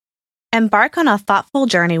Embark on a thoughtful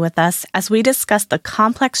journey with us as we discuss the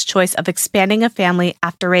complex choice of expanding a family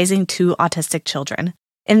after raising 2 autistic children.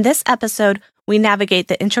 In this episode, we navigate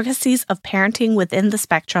the intricacies of parenting within the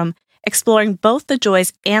spectrum, exploring both the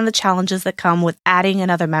joys and the challenges that come with adding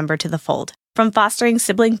another member to the fold. From fostering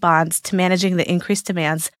sibling bonds to managing the increased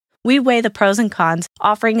demands, we weigh the pros and cons,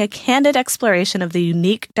 offering a candid exploration of the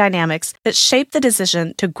unique dynamics that shape the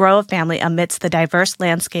decision to grow a family amidst the diverse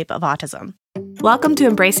landscape of autism. Welcome to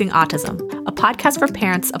Embracing Autism, a podcast for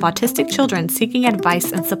parents of autistic children seeking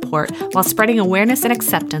advice and support while spreading awareness and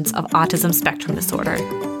acceptance of autism spectrum disorder.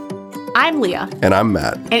 I'm Leah. And I'm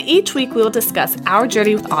Matt. And each week we will discuss our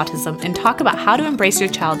journey with autism and talk about how to embrace your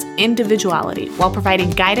child's individuality while providing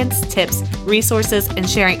guidance, tips, resources, and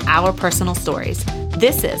sharing our personal stories.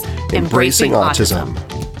 This is Embracing Autism.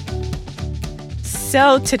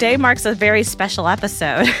 So today marks a very special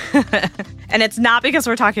episode. And it's not because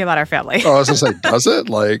we're talking about our family. Oh, I was going to say, does it?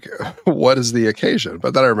 Like, what is the occasion?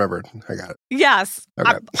 But then I remembered. I got it. Yes.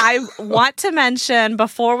 Okay. I want to mention,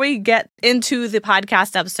 before we get into the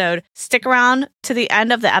podcast episode, stick around to the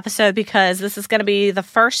end of the episode because this is going to be the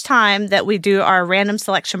first time that we do our random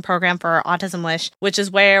selection program for our Autism Wish, which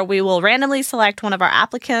is where we will randomly select one of our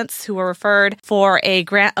applicants who were referred for a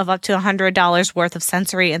grant of up to $100 worth of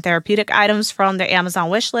sensory and therapeutic items from their Amazon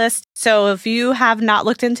wish list. So if you have not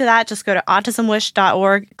looked into that, just go to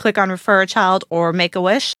autismwish.org, click on Refer a Child or Make a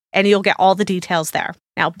Wish, and you'll get all the details there.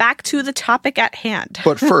 Now, back to the topic at hand.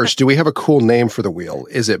 But first, do we have a cool name for the wheel?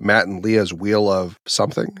 Is it Matt and Leah's Wheel of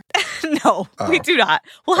something? No, we do not.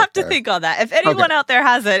 We'll have to think on that. If anyone out there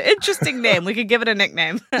has an interesting name, we could give it a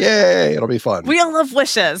nickname. Yay, it'll be fun. Wheel of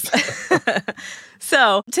Wishes.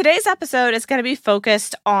 So today's episode is going to be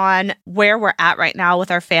focused on where we're at right now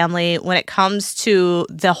with our family when it comes to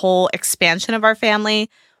the whole expansion of our family.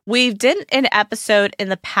 We did an episode in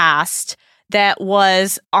the past that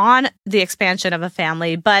was on the expansion of a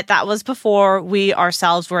family, but that was before we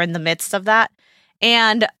ourselves were in the midst of that.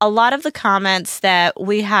 And a lot of the comments that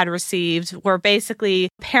we had received were basically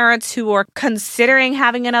parents who were considering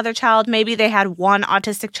having another child. Maybe they had one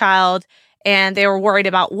autistic child and they were worried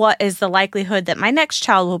about what is the likelihood that my next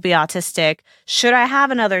child will be autistic? Should I have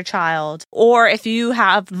another child? Or if you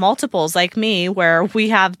have multiples like me, where we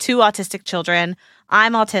have 2 autistic children,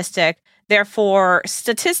 I'm autistic. Therefore,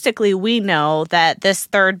 statistically, we know that this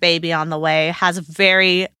third baby on the way has a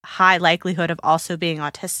very high likelihood of also being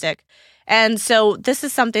autistic. And so this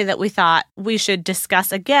is something that we thought we should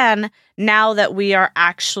discuss again now that we are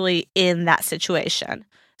actually in that situation.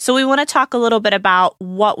 So we want to talk a little bit about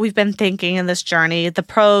what we've been thinking in this journey, the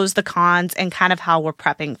pros, the cons, and kind of how we're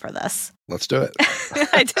prepping for this. Let's do it.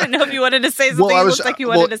 I didn't know if you wanted to say something. It looks like you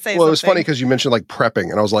wanted to say something. Well, it was funny because you mentioned like prepping,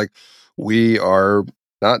 and I was like, we are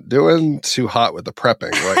not doing too hot with the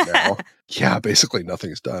prepping right now. Yeah, basically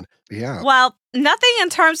nothing's done. Yeah. Well, nothing in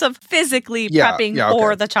terms of physically prepping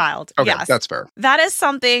for the child. Okay, yes. That's fair. That is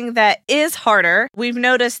something that is harder. We've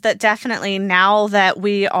noticed that definitely now that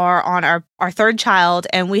we are on our third child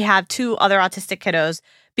and we have 2 other autistic kiddos,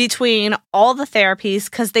 between all the therapies,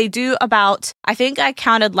 because they do about, I think I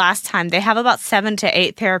counted last time, they have about 7 to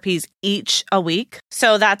 8 therapies each a week.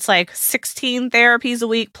 So that's like 16 therapies a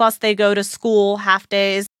week, plus they go to school half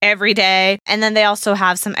days every day. And then they also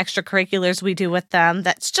have some extracurriculars we do with them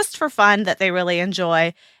that's just for fun that they really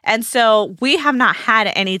enjoy. And so we have not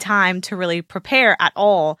had any time to really prepare at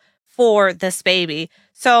all for this baby.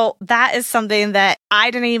 So that is something that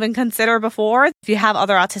I didn't even consider before. If you have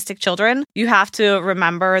other autistic children, you have to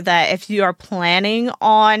remember that if you are planning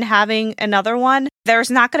on having another one,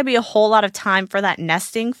 there's not going to be a whole lot of time for that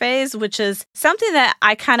nesting phase, which is something that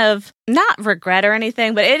I kind of not regret or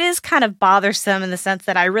anything, but it is kind of bothersome in the sense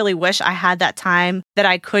that I really wish I had that time that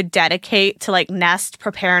I could dedicate to like nest,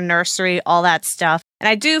 prepare nursery, all that stuff. And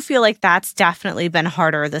I do feel like that's definitely been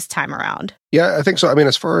harder this time around. Yeah, I think so. I mean,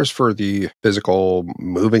 as far as for the physical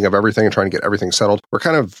moving of everything and trying to get everything settled, we're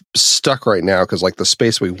kind of stuck right now because like the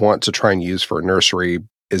space we want to try and use for a nursery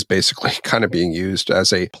is basically kind of being used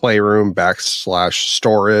as a playroom /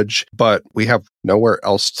 storage, but we have nowhere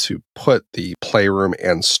else to put the playroom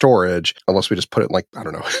and storage unless we just put it in like, I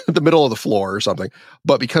don't know, the middle of the floor or something.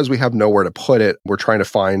 But because we have nowhere to put it, we're trying to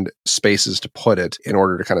find spaces to put it in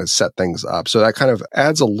order to kind of set things up. So that kind of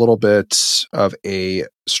adds a little bit of a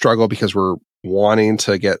struggle because we're wanting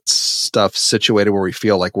to get stuff situated where we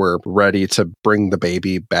feel like we're ready to bring the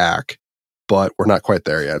baby back, but we're not quite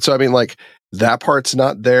there yet. So, I mean, like, that part's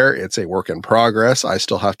not there. It's a work in progress. I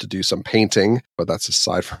still have to do some painting, but that's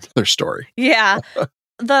aside from another story. Yeah.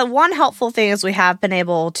 the one helpful thing is we have been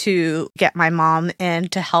able to get my mom in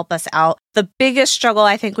to help us out. The biggest struggle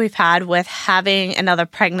I think we've had with having another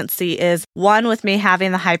pregnancy is one, with me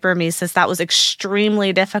having the hyperemesis. That was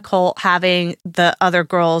extremely difficult having the other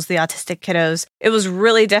girls, the autistic kiddos. It was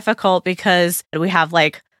really difficult because we have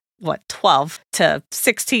 12 to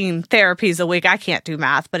 16 therapies a week. I can't do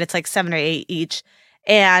math, but it's 7 or 8 each.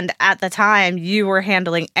 And at the time, you were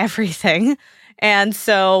handling everything. And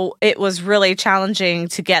so it was really challenging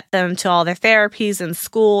to get them to all their therapies in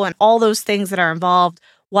school and all those things that are involved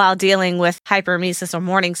while dealing with hyperemesis or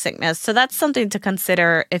morning sickness. So that's something to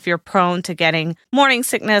consider if you're prone to getting morning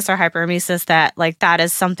sickness or hyperemesis, that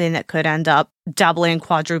is something that could end up doubling,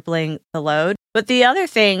 quadrupling the load. But the other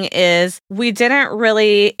thing is we didn't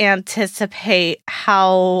really anticipate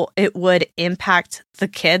how it would impact the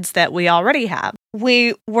kids that we already have.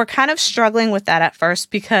 We were kind of struggling with that at first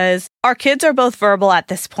because our kids are both verbal at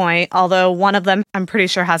this point, although one of them I'm pretty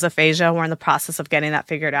sure has aphasia. We're in the process of getting that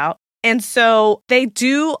figured out. And so they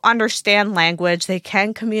do understand language. They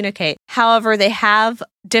can communicate. However, they have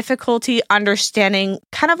difficulty understanding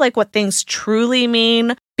kind of what things truly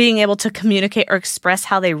mean, being able to communicate or express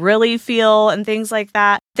how they really feel and things like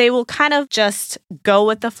that. They will kind of just go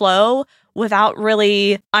with the flow without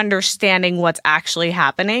really understanding what's actually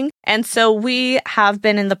happening. And so we have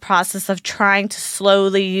been in the process of trying to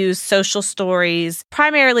slowly use social stories,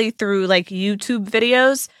 primarily through YouTube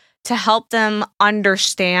videos, to help them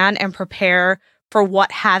understand and prepare for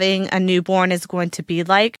what having a newborn is going to be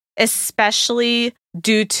like, especially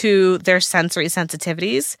due to their sensory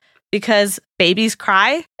sensitivities, because babies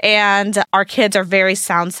cry and our kids are very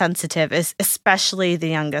sound sensitive, especially the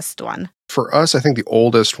youngest one. For us, I think the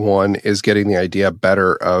oldest one is getting the idea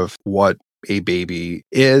better of what a baby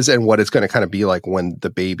is and what it's going to kind of be like when the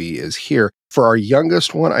baby is here. For our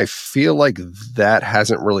youngest one, I feel like that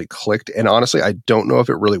hasn't really clicked. And honestly, I don't know if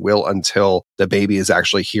it really will until the baby is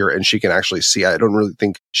actually here and she can actually see. I don't really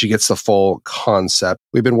think she gets the full concept.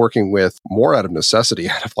 We've been working with more out of necessity,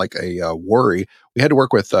 out of a worry. We had to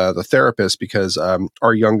work with the therapist because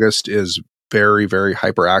our youngest is very, very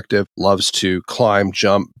hyperactive, loves to climb,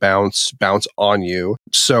 jump, bounce on you.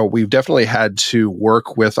 So we've definitely had to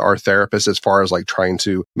work with our therapist as far as trying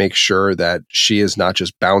to make sure that she is not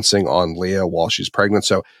just bouncing on Leah while she's pregnant.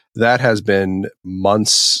 So that has been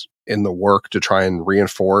months in the work to try and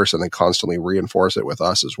reinforce and then constantly reinforce it with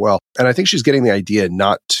us as well. And I think she's getting the idea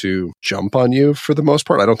not to jump on you for the most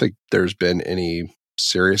part. I don't think there's been any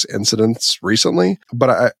serious incidents recently,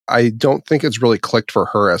 but I don't think it's really clicked for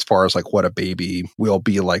her as far as what a baby will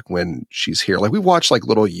be like when she's here. We watch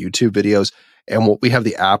little YouTube videos and we have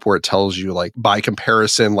the app where it tells you by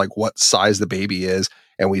comparison, what size the baby is.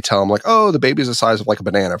 And we tell them oh, the baby's the size of a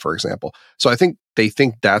banana, for example. So I think they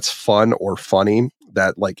think that's fun or funny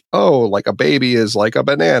that a baby is like a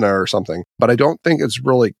banana or something. But I don't think it's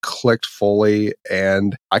really clicked fully.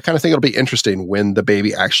 And I kind of think it'll be interesting when the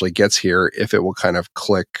baby actually gets here, if it will kind of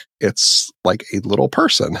click. It's like a little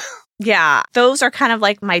person. Yeah, those are kind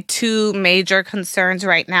of my two major concerns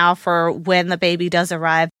right now for when the baby does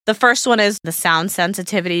arrive. The first one is the sound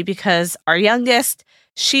sensitivity, because our youngest,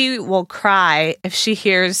 she will cry if she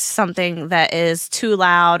hears something that is too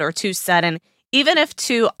loud or too sudden, even if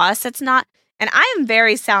to us it's not. And I am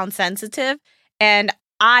very sound sensitive, and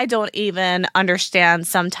I don't even understand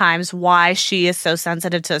sometimes why she is so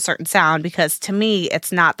sensitive to a certain sound, because to me,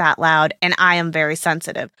 it's not that loud, and I am very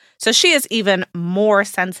sensitive. So she is even more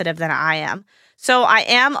sensitive than I am. So I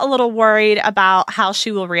am a little worried about how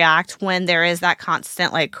she will react when there is that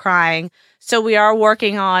constant crying. So we are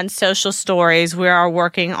working on social stories. We are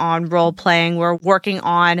working on role playing. We're working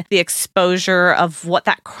on the exposure of what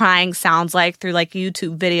that crying sounds like through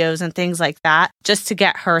YouTube videos and things like that, just to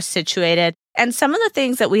get her situated. And some of the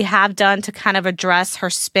things that we have done to kind of address her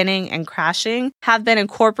spinning and crashing have been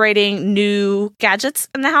incorporating new gadgets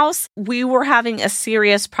in the house. We were having a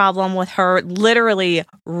serious problem with her literally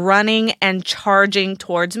running and charging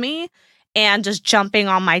towards me and just jumping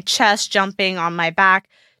on my chest, jumping on my back.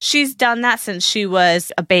 She's done that since she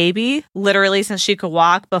was a baby, literally since she could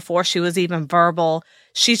walk, before she was even verbal.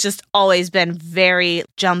 She's just always been very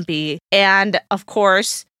jumpy. And of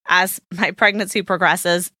course, as my pregnancy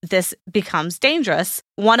progresses, this becomes dangerous.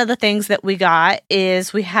 One of the things that we got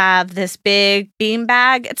is we have this big bean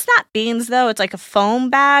bag. It's not beans though. It's a foam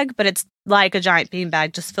bag, but it's like a giant bean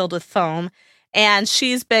bag just filled with foam. And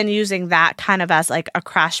she's been using that kind of as a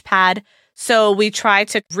crash pad. So we try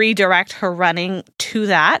to redirect her running to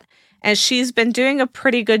that. And she's been doing a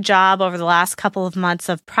pretty good job over the last couple of months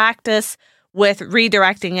of practice with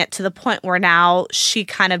redirecting it to the point where now she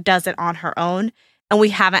kind of does it on her own. and we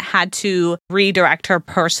haven't had to redirect her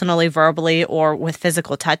personally, verbally, or with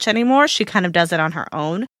physical touch anymore. She kind of does it on her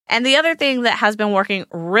own. And the other thing that has been working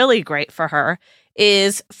really great for her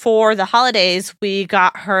is for the holidays, we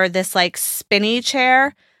got her this like spinny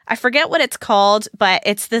chair. I forget what it's called, but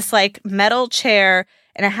it's this like metal chair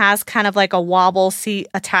and it has kind of like a wobble seat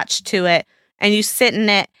attached to it. And you sit in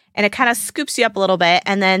it and it kind of scoops you up a little bit,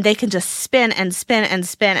 and then they can just spin and spin and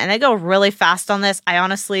spin. And they go really fast on this. I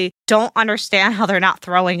honestly don't understand how they're not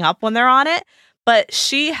throwing up when they're on it, but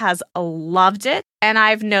she has loved it. And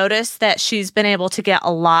I've noticed that she's been able to get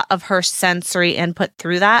a lot of her sensory input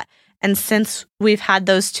through that. And since we've had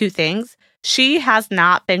those two things, she has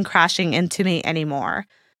not been crashing into me anymore.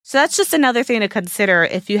 So that's just another thing to consider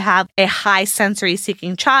if you have a high sensory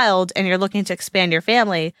seeking child and you're looking to expand your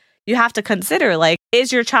family. You have to consider, like,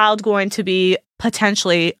 is your child going to be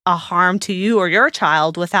potentially a harm to you or your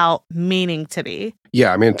child without meaning to be?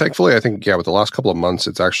 Yeah, I mean, thankfully, I think, with the last couple of months,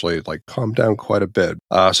 it's actually like calmed down quite a bit.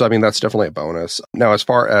 So, I mean, that's definitely a bonus. Now, as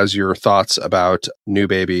far as your thoughts about new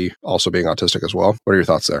baby also being autistic as well, what are your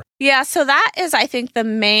thoughts there? Yeah, so that is, I think, the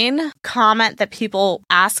main comment that people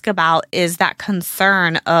ask about is that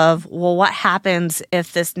concern of, well, what happens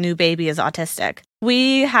if this new baby is autistic?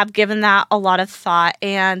 We have given that a lot of thought.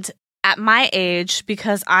 And at my age,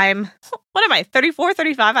 because what am I, 34,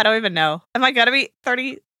 35? I don't even know. Am I going to be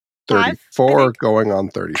 30? 34 going on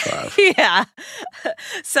 35. Yeah.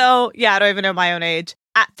 So, yeah, I don't even know my own age.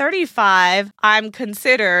 At 35, I'm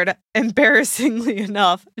considered, embarrassingly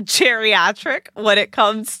enough, geriatric when it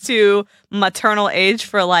comes to maternal age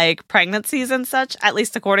for like pregnancies and such, at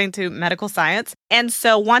least according to medical science. And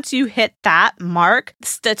so once you hit that mark,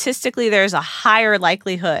 statistically, there's a higher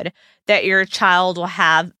likelihood that your child will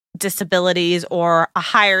have disabilities or a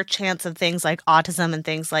higher chance of things like autism and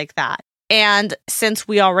things like that. And since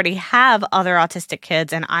we already have other autistic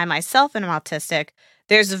kids and I myself am autistic,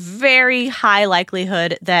 there's a very high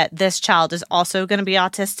likelihood that this child is also going to be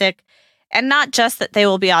autistic. And not just that they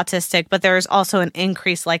will be autistic, but there's also an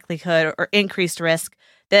increased likelihood or increased risk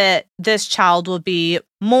that this child will be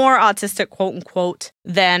more autistic, quote unquote,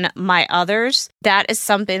 than my others. That is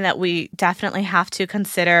something that we definitely have to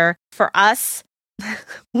consider. For us,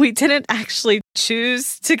 we didn't actually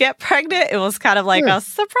choose to get pregnant. It was kind of like a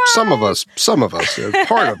surprise. Some of us did.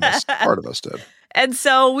 Part of us did. And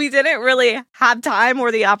so we didn't really have time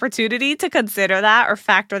or the opportunity to consider that or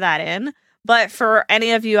factor that in. But for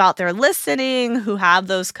any of you out there listening who have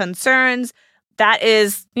those concerns, that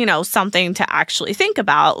is, something to actually think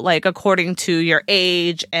about, like according to your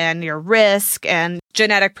age and your risk and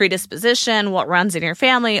genetic predisposition, what runs in your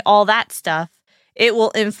family, all that stuff. It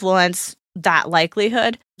will influence that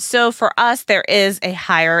likelihood. So for us, there is a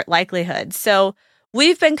higher likelihood. So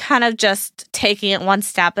we've been kind of just taking it one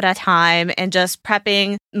step at a time and just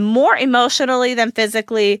prepping more emotionally than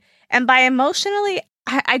physically. And by emotionally,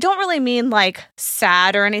 I don't really mean like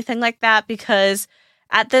sad or anything like that, because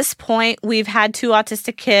at this point, we've had 2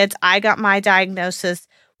 autistic kids. I got my diagnosis.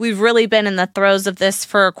 We've really been in the throes of this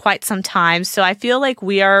for quite some time. So I feel like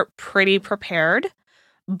we are pretty prepared.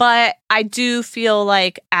 But I do feel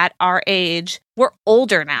like at our age, we're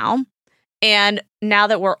older now. And now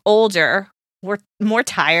that we're older, we're more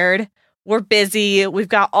tired. We're busy. We've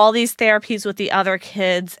got all these therapies with the other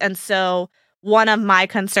kids. And so one of my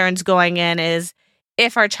concerns going in is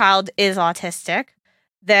if our child is autistic,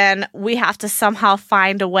 then we have to somehow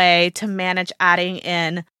find a way to manage adding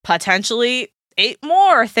in potentially 8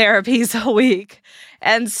 more therapies a week.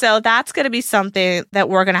 And so that's going to be something that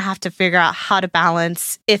we're going to have to figure out how to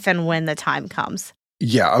balance if and when the time comes.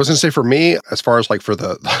 Yeah, I was going to say for me, as far as like for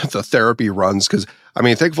the therapy runs, because I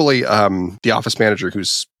mean, thankfully, the office manager who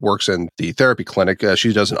works in the therapy clinic,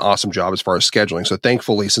 she does an awesome job as far as scheduling. So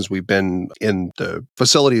thankfully, since we've been in the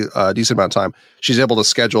facility a decent amount of time, she's able to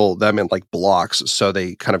schedule them in like blocks so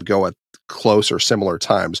they kind of go at close or similar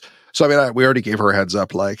times. So, I mean, we already gave her a heads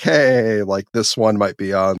up, like, hey, like this one might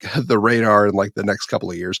be on the radar in like the next couple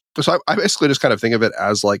of years. So I basically just kind of think of it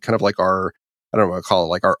as like kind of like our, I don't know what to call it,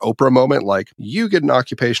 like our Oprah moment, like you get an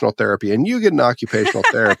occupational therapy and you get an occupational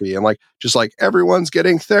therapy and like, just like everyone's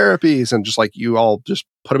getting therapies and just like you all just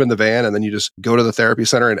put them in the van and then you just go to the therapy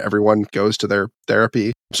center and everyone goes to their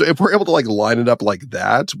therapy. So if we're able to like line it up like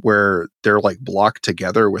that, where they're like blocked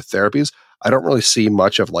together with therapies, I don't really see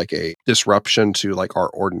much of like a disruption to like our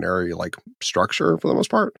ordinary like structure for the most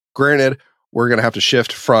part. Granted, we're going to have to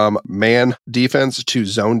shift from man defense to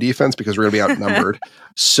zone defense because we're going to be outnumbered.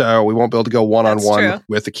 So we won't be able to go one-on-one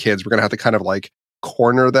with the kids. We're going to have to kind of like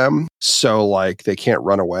corner them so like they can't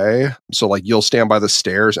run away. So like you'll stand by the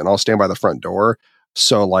stairs and I'll stand by the front door.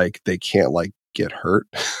 So like they can't like get hurt.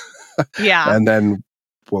 Yeah. And then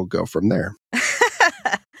we'll go from there.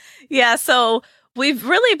 Yeah, so we've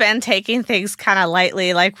really been taking things kind of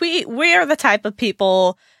lightly. Like we're the type of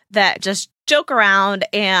people that just joke around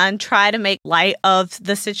and try to make light of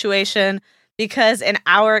the situation because in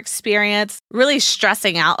our experience, really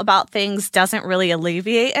stressing out about things doesn't really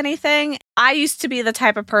alleviate anything. I used to be the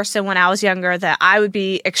type of person when I was younger that I would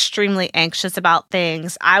be extremely anxious about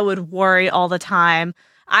things. I would worry all the time.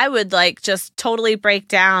 I would just totally break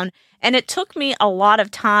down. And it took me a lot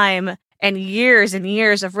of time and years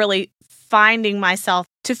of really finding myself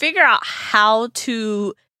to figure out how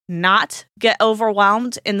to not get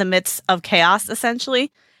overwhelmed in the midst of chaos,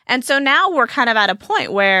 essentially. And so now we're kind of at a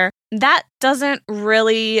point where that doesn't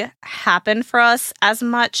really happen for us as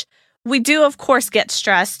much. We do, of course, get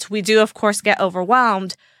stressed. We do, of course, get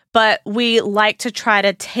overwhelmed, but we like to try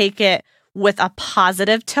to take it with a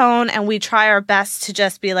positive tone. And we try our best to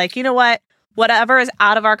just be like, you know what? Whatever is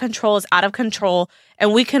out of our control is out of control.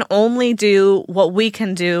 And we can only do what we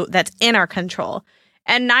can do that's in our control.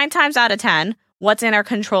 And 9 times out of 10, what's in our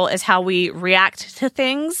control is how we react to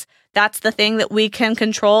things. That's the thing that we can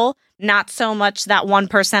control, not so much that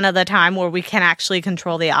 1% of the time where we can actually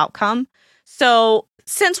control the outcome. So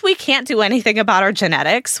since we can't do anything about our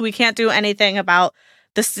genetics, we can't do anything about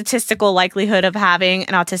the statistical likelihood of having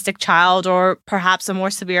an autistic child or perhaps a more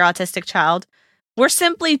severe autistic child, we're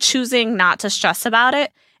simply choosing not to stress about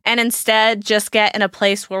it and instead just get in a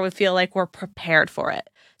place where we feel like we're prepared for it.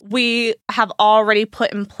 We have already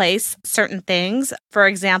put in place certain things. For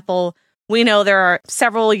example, we know there are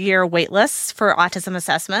several year wait lists for autism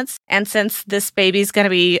assessments. And since this baby's going to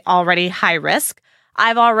be already high risk,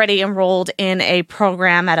 I've already enrolled in a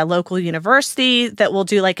program at a local university that will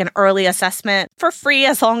do an early assessment for free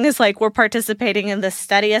as long as we're participating in this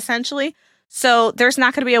study essentially. So there's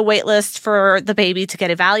not going to be a wait list for the baby to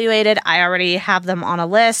get evaluated. I already have them on a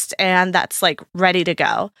list and that's ready to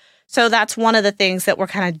go. So that's one of the things that we're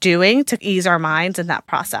kind of doing to ease our minds in that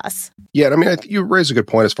process. Yeah, I mean, I think you raise a good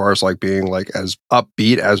point as far as being as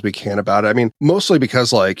upbeat as we can about it. I mean, mostly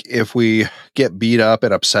because if we get beat up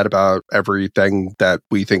and upset about everything that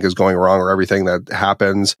we think is going wrong or everything that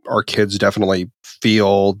happens, our kids definitely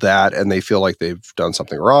feel that and they feel like they've done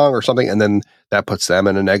something wrong or something. And then that puts them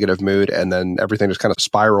in a negative mood and then everything just kind of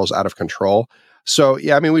spirals out of control. So,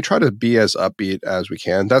 yeah, I mean, we try to be as upbeat as we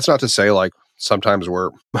can. That's not to say sometimes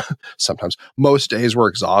most days we're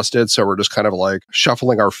exhausted. So we're just kind of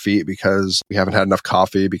shuffling our feet because we haven't had enough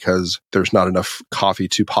coffee because there's not enough coffee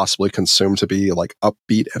to possibly consume to be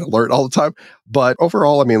upbeat and alert all the time. But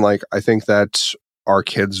overall, I mean, I think that our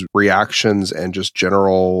kids' reactions and just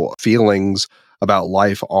general feelings about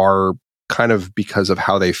life are kind of because of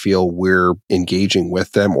how they feel we're engaging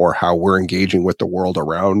with them or how we're engaging with the world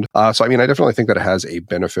around. So, I mean, I definitely think that it has a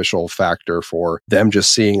beneficial factor for them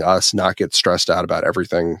just seeing us not get stressed out about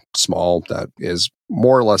everything small that is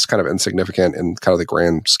more or less kind of insignificant in kind of the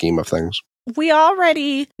grand scheme of things. We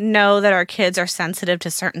already know that our kids are sensitive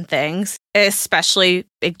to certain things, especially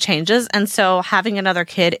big changes. And so having another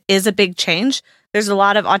kid is a big change. There's a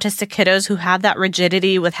lot of autistic kiddos who have that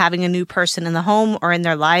rigidity with having a new person in the home or in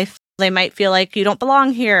their life. They might feel like you don't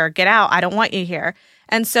belong here, get out, I don't want you here.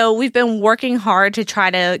 And so we've been working hard to try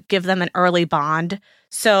to give them an early bond.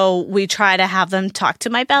 So we try to have them talk to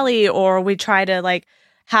my belly, or we try to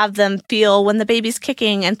have them feel when the baby's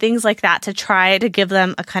kicking and things like that to try to give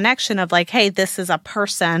them a connection of hey, this is a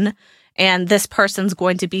person and this person's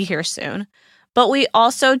going to be here soon. But we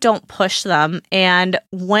also don't push them. And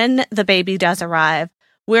when the baby does arrive,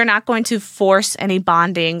 we're not going to force any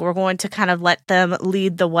bonding. We're going to kind of let them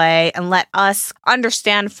lead the way and let us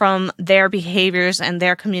understand from their behaviors and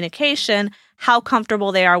their communication how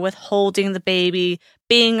comfortable they are with holding the baby,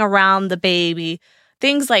 being around the baby,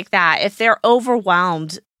 things like that. If they're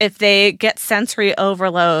overwhelmed, if they get sensory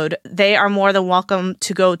overload, they are more than welcome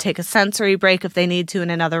to go take a sensory break if they need to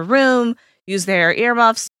in another room, use their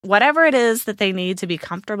earmuffs, whatever it is that they need to be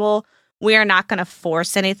comfortable. We are not going to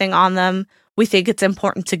force anything on them. We think it's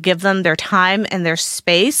important to give them their time and their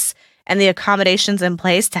space and the accommodations in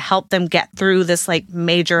place to help them get through this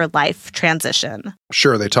major life transition.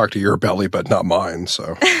 Sure, they talk to your belly, but not mine.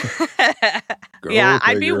 So, yeah,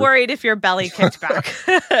 I'd be worried if your belly kicked back.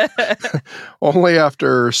 Only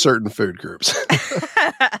after certain food groups.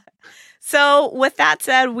 So with that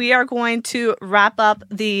said, we are going to wrap up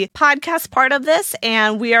the podcast part of this,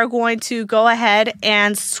 and we are going to go ahead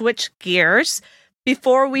and switch gears.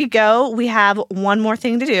 Before we go, we have one more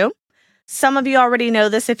thing to do. Some of you already know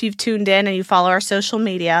this if you've tuned in and you follow our social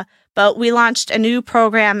media, but we launched a new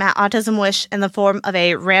program at Autism Wish in the form of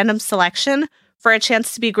a random selection for a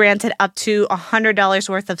chance to be granted up to $100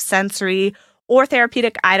 worth of sensory or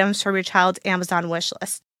therapeutic items from your child's Amazon wish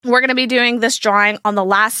list. We're going to be doing this drawing on the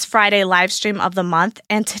last Friday live stream of the month,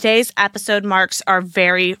 and today's episode marks our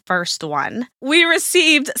very first one. We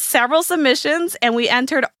received several submissions, and we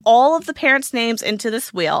entered all of the parents' names into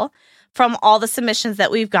this wheel from all the submissions that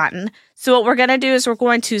we've gotten. So what we're going to do is we're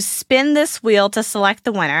going to spin this wheel to select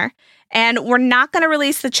the winner, and we're not going to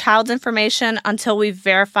release the child's information until we've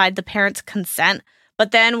verified the parent's consent.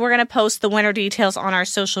 But then we're going to post the winner details on our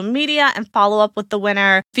social media and follow up with the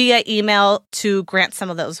winner via email to grant some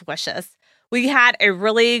of those wishes. We had a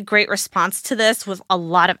really great response to this with a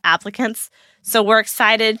lot of applicants. So we're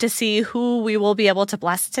excited to see who we will be able to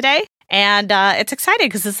bless today. And it's exciting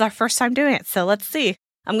because this is our first time doing it. So let's see.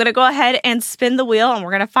 I'm going to go ahead and spin the wheel and we're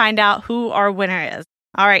going to find out who our winner is.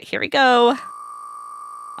 All right, here we go.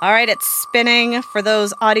 All right, it's spinning for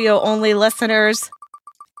those audio-only listeners.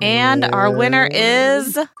 And our winner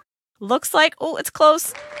is, looks like, it's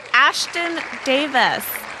close, Ashton Davis.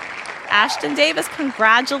 Ashton Davis,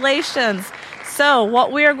 congratulations. So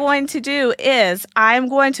what we are going to do is I'm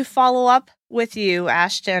going to follow up with you,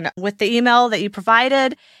 Ashton, with the email that you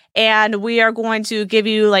provided. And we are going to give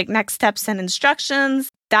you next steps and instructions.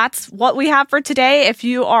 That's what we have for today. If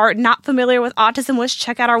you are not familiar with Autism Wish,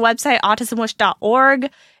 check out our website, autismwish.org.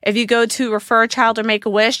 If you go to Refer a Child or Make a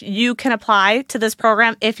Wish, you can apply to this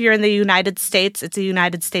program. If you're in the United States, it's a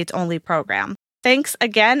United States only program. Thanks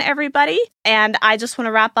again, everybody. And I just want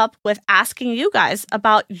to wrap up with asking you guys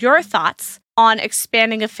about your thoughts on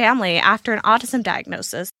expanding a family after an autism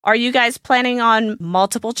diagnosis. Are you guys planning on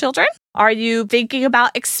multiple children? Are you thinking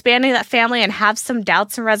about expanding that family and have some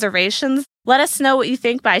doubts and reservations? Let us know what you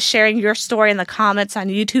think by sharing your story in the comments on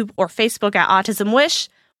YouTube or Facebook at Autism Wish,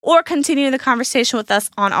 or continuing the conversation with us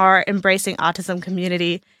on our Embracing Autism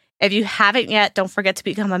community. If you haven't yet, don't forget to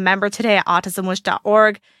become a member today at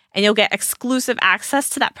autismwish.org, and you'll get exclusive access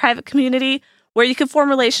to that private community where you can form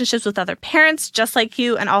relationships with other parents just like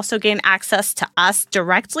you and also gain access to us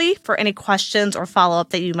directly for any questions or follow-up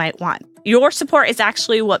that you might want. Your support is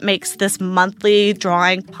actually what makes this monthly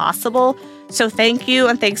drawing possible. So thank you,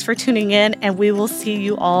 and thanks for tuning in, and we will see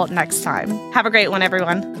you all next time. Have a great one,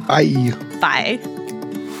 everyone. Bye. Bye.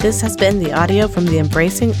 This has been the audio from the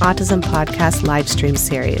Embracing Autism podcast live stream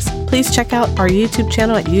series. Please check out our YouTube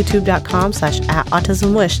channel at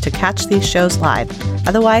youtube.com/@autismwish to catch these shows live.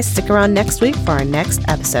 Otherwise, stick around next week for our next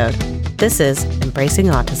episode. This is Embracing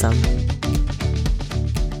Autism.